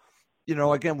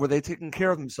 were they taking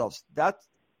care of themselves? That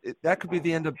could be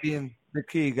the end up being the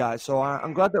key, guys. So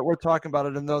I'm glad that we're talking about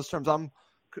it in those terms.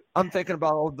 I'm thinking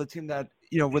about the team that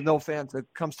with no fans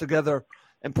that comes together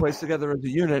and plays together as a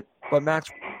unit. But Max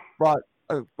brought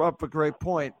up a great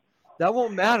point. That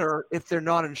won't matter if they're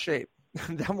not in shape.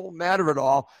 That won't matter at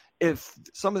all if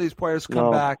some of these players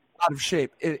come back out of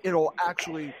shape. It'll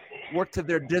actually work to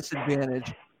their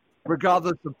disadvantage,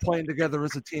 regardless of playing together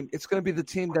as a team. It's going to be the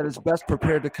team that is best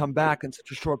prepared to come back in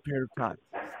such a short period of time.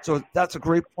 So that's a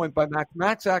great point by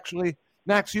Max.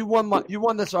 Max, you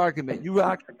won this argument. You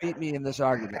actually beat me in this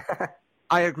argument.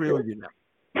 I agree with you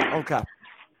now. Okay.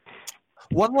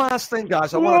 One last thing,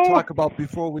 guys, I want to talk about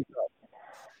before we go.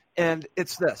 And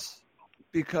it's this,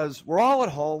 because we're all at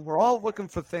home. We're all looking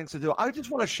for things to do. I just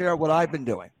want to share what I've been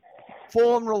doing,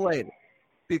 Fulham related,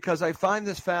 because I find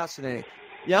this fascinating.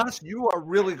 Giannis, you are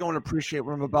really going to appreciate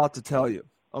what I'm about to tell you,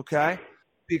 okay?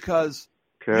 Because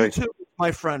YouTube is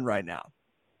my friend right now.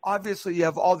 Obviously, you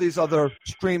have all these other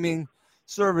streaming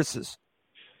services,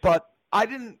 but I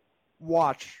didn't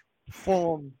watch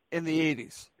Fulham in the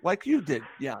 80s like you did,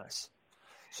 Giannis.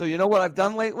 So you know what I've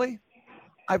done lately?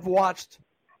 I've watched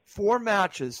 4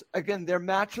 matches. Again, they're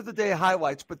match of the day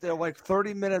highlights, but they're like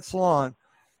 30 minutes long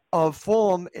of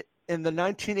Fulham in the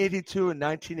 1982 and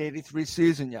 1983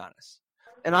 season, Giannis.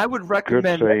 And I would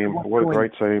recommend. Good team. What a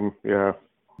great team. Yeah.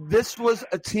 This was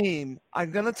a team, I'm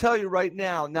going to tell you right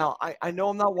now. Now, I know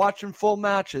I'm not watching full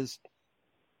matches.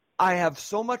 I have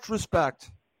so much respect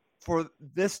for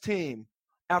this team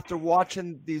after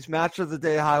watching these match of the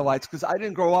day highlights because I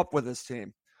didn't grow up with this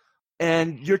team.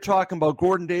 And you're talking about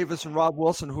Gordon Davis and Rob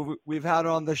Wilson, who we've had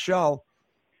on the show.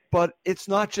 But it's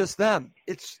not just them.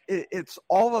 It's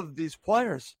all of these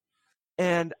players.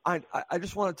 And I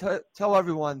just want to tell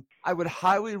everyone, I would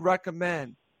highly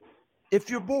recommend, if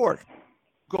you're bored,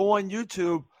 go on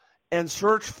YouTube and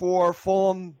search for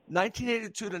Fulham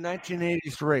 1982 to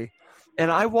 1983. And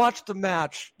I watched the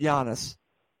match, Giannis.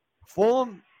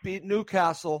 Fulham beat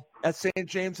Newcastle at St.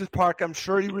 James's Park. I'm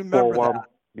sure you remember 4-1. that.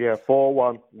 Yeah,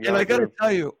 4-1. Yeah, and I got to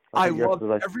tell you, I loved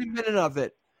yesterday. every minute of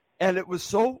it. And it was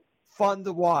so fun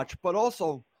to watch. But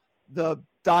also the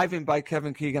diving by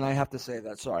Kevin Keegan, I have to say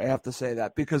that. Sorry, I have to say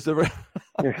that because there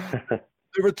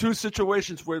were 2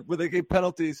 situations where they gave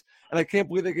penalties, and I can't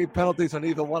believe they gave penalties on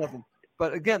either one of them.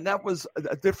 But again, that was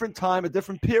a different time, a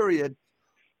different period.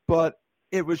 But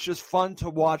it was just fun to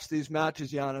watch these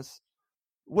matches, Giannis.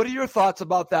 What are your thoughts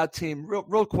about that team,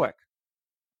 real quick?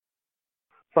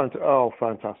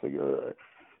 Fantastic.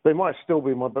 They might still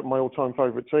be my all-time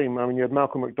favorite team. I mean, you had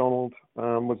Malcolm McDonald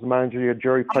was the manager. You had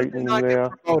Jerry Payton in there.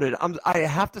 Promoted. I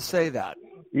have to say that.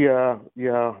 Yeah.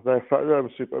 They were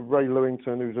super. Ray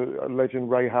Lewington, who's a legend.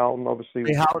 Ray Houghton, obviously.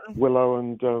 Ray Houghton? Willow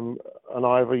and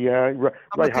Ivor. Yeah,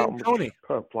 Ray Houghton was a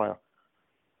superb player.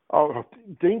 Oh,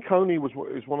 Dean Coney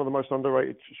is one of the most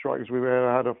underrated strikers we've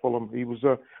ever had at Fulham. He was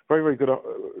very, very good at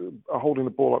holding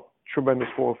the ball up. Tremendous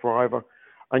forward for Ivor.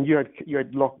 And you had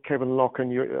Kevin Locke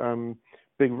and you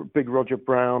big Roger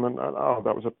Brown and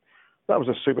that was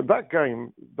a super. That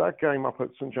game up at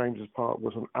St James's Park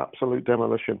was an absolute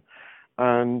demolition.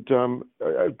 And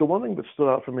the one thing that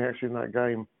stood out for me actually in that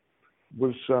game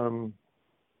was, and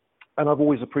I've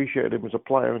always appreciated him as a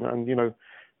player. And you know,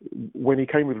 when he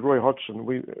came with Roy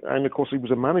Hodgson, and of course he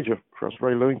was a manager for us,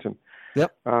 Ray Lewington.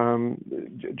 Yep.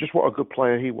 Just what a good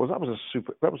player he was. That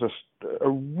was a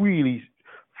really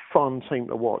fun team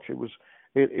to watch.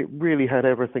 It really had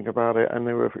everything about it, and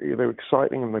they were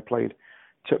exciting, and they played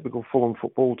typical Fulham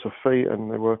football to feet,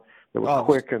 and they were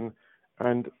quick, and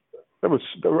they were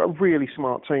a really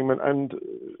smart team, and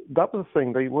that was the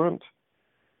thing. They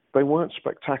weren't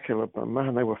spectacular, but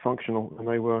man, they were functional, and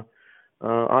they were.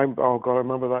 I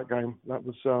remember that game. That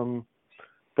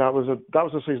was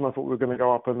a season I thought we were going to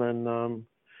go up, and then.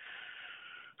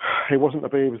 It wasn't to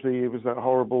be. It was that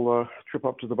horrible trip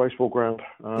up to the baseball ground.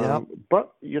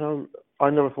 But you know, I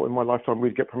never thought in my lifetime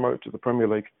we'd get promoted to the Premier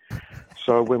League.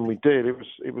 So when we did, it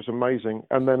was amazing.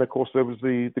 And then of course there was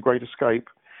the Great Escape,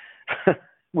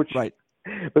 which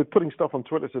they're putting stuff on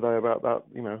Twitter today about that.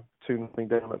 You know, 2-0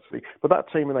 down. Let's see. But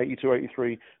that team in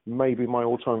 82-83 may be my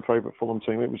all-time favourite Fulham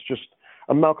team. It was just,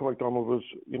 and Malcolm McDonald was.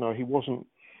 You know, he wasn't.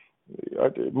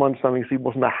 My understanding is he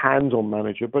wasn't a hands-on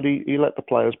manager, but he let the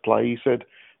players play. He said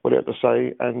what he had to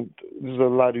say, and this is a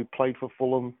lad who played for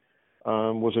Fulham,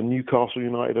 was a Newcastle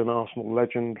United and Arsenal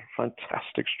legend,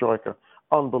 fantastic striker,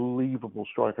 unbelievable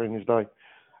striker in his day,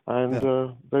 and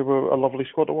they were a lovely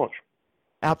squad to watch.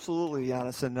 Absolutely,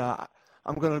 Giannis, and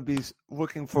I'm going to be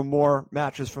looking for more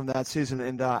matches from that season,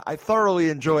 and I thoroughly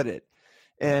enjoyed it.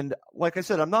 And like I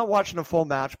said, I'm not watching a full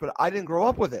match, but I didn't grow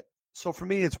up with it, so for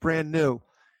me it's brand new.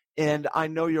 And I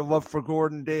know your love for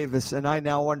Gordon Davis, and I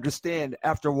now understand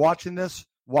after watching this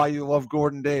why you love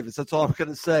Gordon Davis. That's all I'm going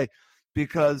to say,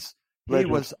 because he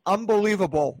was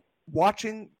unbelievable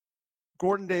watching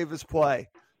Gordon Davis play,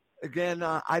 again,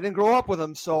 I didn't grow up with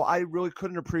him, so I really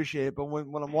couldn't appreciate it. But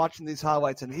when I'm watching these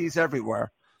highlights, and he's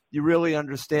everywhere, you really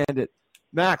understand it.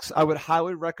 Max, I would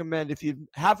highly recommend, if you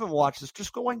haven't watched this,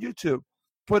 just go on YouTube.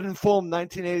 Put in Fulham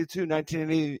 1982,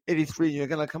 1983. You're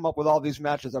going to come up with all these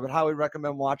matches. I would highly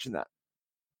recommend watching that.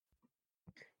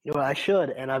 You know what, I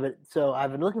should. And I've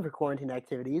been looking for quarantine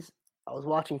activities. I was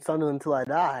watching Sunderland Till I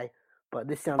Die, but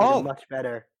this sounds like a much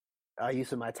better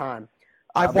use of my time.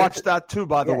 I've watched that too,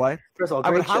 by the way. First of all,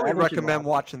 I would highly recommend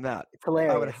watching that. It's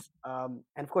hilarious. And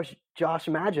of course, Josh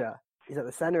Maja is at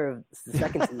the center of the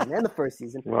second season and the first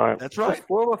season. Right, that's right. He's a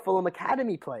former Fulham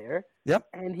Academy player. Yep.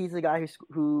 And he's the guy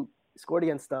who scored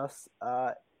against us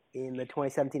in the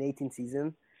 2017-18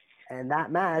 season, and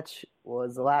that match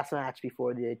was the last match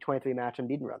before the 23-match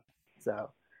unbeaten run.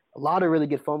 So a lot of really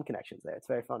good Fulham connections there. It's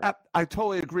very funny. I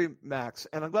totally agree, Max,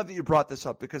 and I'm glad that you brought this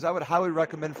up, because I would highly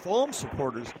recommend Fulham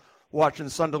supporters watching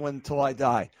Sunderland Till I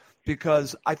Die,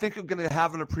 because I think you're going to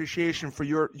have an appreciation for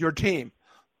your team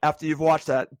after you've watched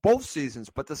that both seasons.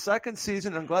 But the second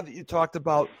season, I'm glad that you talked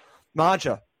about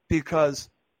Maja, because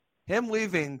him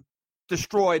leaving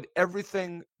destroyed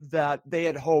everything that they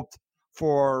had hoped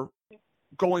for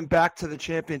going back to the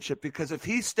championship. Because if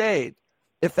he stayed,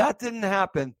 if that didn't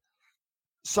happen,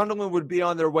 Sunderland would be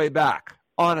on their way back,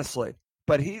 honestly.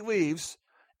 But he leaves,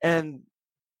 and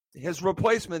his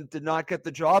replacement did not get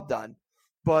the job done.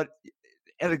 And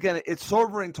again, it's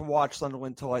sobering to watch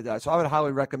Sunderland Till I Die. So I would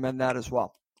highly recommend that as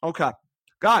well. Okay.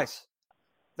 Guys,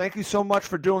 thank you so much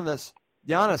for doing this.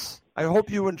 Giannis, I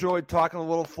hope you enjoyed talking a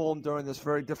little Fulham during this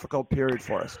very difficult period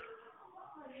for us.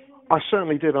 I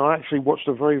certainly did. I actually watched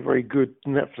a very, very good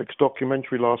Netflix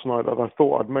documentary last night that I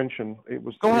thought I'd mention. It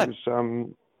was called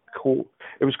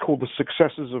The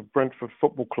Successors of Brentford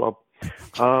Football Club.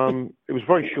 It was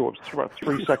very short. It was about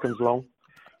 3 seconds long.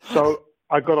 So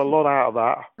I got a lot out of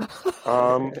that.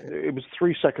 It was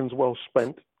 3 seconds well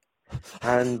spent.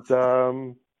 And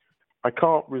I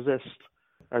can't resist,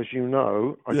 as you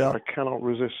know, I cannot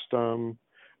resist. No,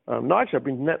 actually, I've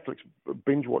been Netflix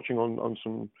binge watching on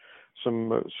some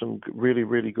really,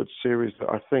 really good series that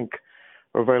I think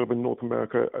are available in North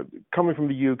America, coming from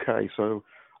the UK. So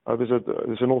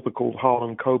there's an author called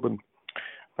Harlan Coben,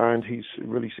 and he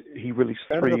released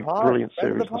three brilliant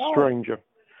series. The Stranger.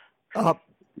 Giannis,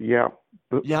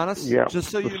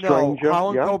 just so you know,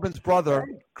 Harlan Coben's brother,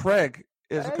 Craig,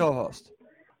 is a co-host.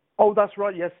 Oh, that's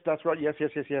right. Yes, that's right. Yes.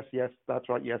 That's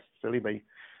right. Yes, silly me.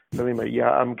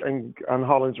 Yeah, and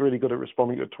Harlan's really good at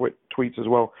responding to tweets as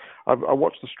well. I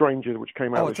watched The Stranger, which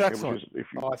came out this year. Excellent.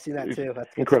 I've seen that too.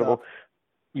 That's incredible. Stuff.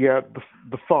 Yeah,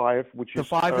 the Five, which is... The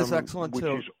Five is excellent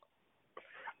too.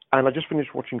 And I just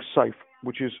finished watching Safe,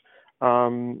 which is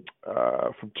from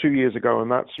 2 years ago,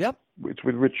 and it's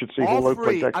with Richard Siegel. All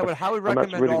three. I would highly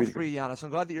recommend all three, Giannis. I'm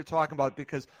glad that you're talking about it,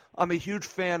 because I'm a huge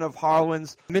fan of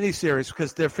Harlan's miniseries,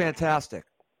 because they're fantastic.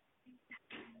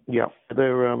 Yeah,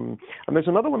 they're and there's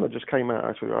another one that just came out.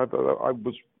 Actually, I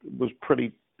was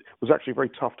actually very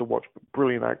tough to watch, but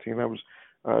brilliant acting. And that was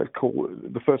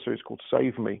the first series called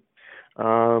Save Me,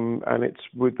 and it's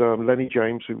with Lenny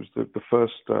James, who was the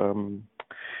first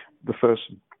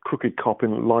crooked cop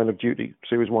in Line of Duty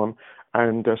Series 1,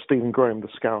 and Stephen Graham, the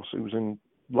Scouse, who was in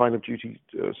Line of Duty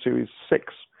Series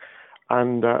 6,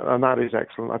 and that is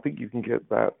excellent. I think you can get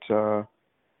that.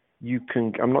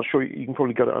 I'm not sure. You can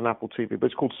probably get it on Apple TV, but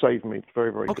it's called Save Me. It's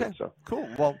very, very good. So, cool.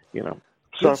 Well,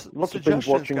 so lots of binge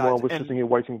watching while we're sitting here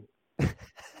waiting.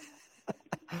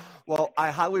 Well, I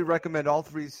highly recommend all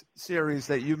three series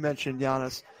that you mentioned,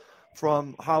 Giannis,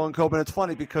 from Harlan Coben. It's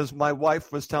funny because my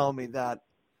wife was telling me that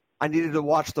I needed to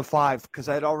watch The Five because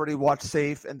I had already watched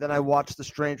Safe, and then I watched The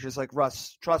Strangers. Like,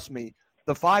 Russ, trust me,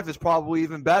 The Five is probably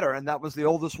even better, and that was the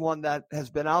oldest one that has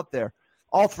been out there.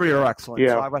 All three are excellent.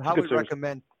 Yeah, so I would highly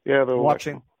recommend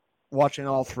watching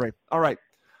all three. All right.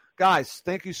 Guys,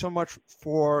 thank you so much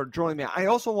for joining me. I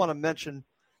also want to mention,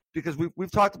 because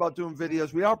we've talked about doing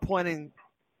videos, we are planning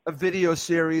a video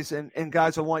series, and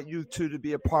guys, I want you two to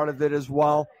be a part of it as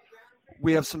well.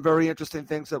 We have some very interesting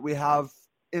things that we have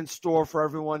in store for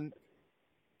everyone.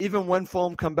 Even when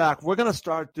Fulham come back, we're going to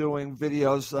start doing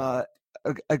videos.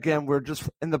 Again, we're just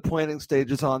in the planning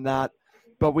stages on that.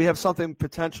 But we have something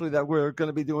potentially that we're going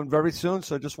to be doing very soon,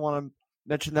 so I just want to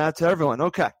mention that to everyone.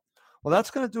 Okay. Well,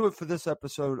 that's going to do it for this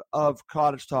episode of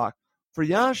Cottage Talk. For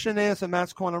Giannis Chaneas and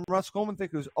Max Cohen, I'm Russ Goldman.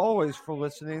 Thank you as always for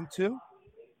listening to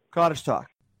Cottage Talk.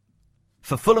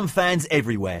 For Fulham fans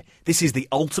everywhere, this is the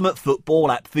ultimate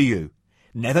football app for you.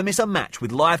 Never miss a match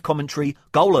with live commentary,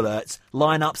 goal alerts,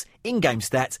 lineups, in-game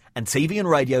stats, and TV and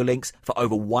radio links for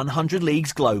over 100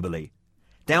 leagues globally.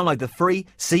 Download the free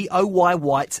COY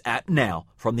Whites app now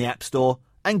from the App Store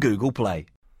and Google Play.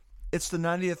 It's the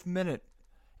 90th minute,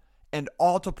 and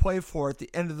all to play for at the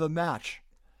end of the match.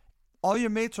 All your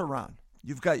mates are around.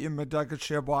 You've got your McNugget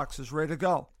share boxes ready to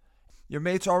go. Your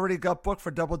mates already got booked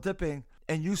for double dipping,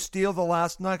 and you steal the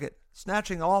last nugget,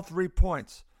 snatching all 3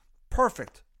 points.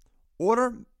 Perfect.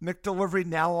 Order McDelivery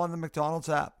now on the McDonald's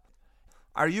app.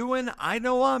 Are you in? I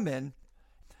know I'm in.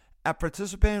 At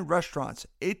participating restaurants,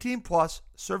 18 plus,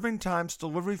 serving times,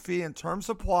 delivery fee, and terms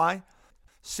apply.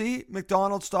 See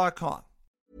McDonald's.com.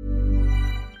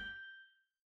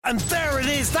 And there it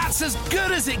is, that's as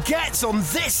good as it gets on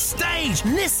this stage.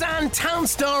 Nissan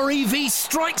Townstar EV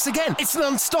strikes again. It's an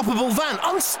unstoppable van,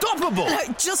 unstoppable.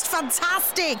 Just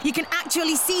fantastic. You can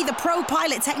actually see the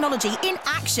ProPilot technology in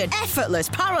action. Effortless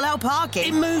parallel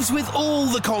parking. It moves with all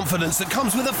the confidence that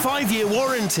comes with a 5-year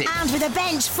warranty. And with a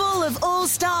bench full of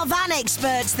all-star van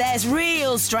experts, there's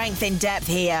real strength in depth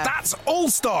here. That's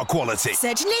all-star quality.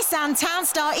 Search Nissan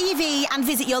Townstar EV and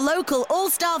visit your local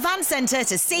all-star van centre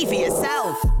to see for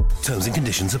yourself. Terms and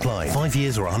conditions apply. 5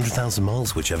 years or 100,000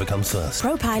 miles, whichever comes first.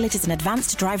 ProPilot is an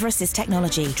advanced driver assist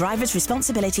technology. Driver's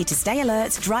responsibility to stay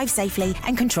alert, drive safely,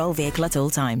 and control vehicle at all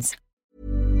times.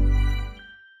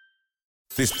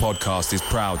 This podcast is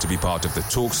proud to be part of the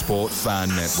TalkSport Fan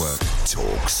Network.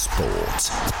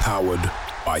 TalkSport. Powered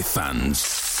by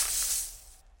fans.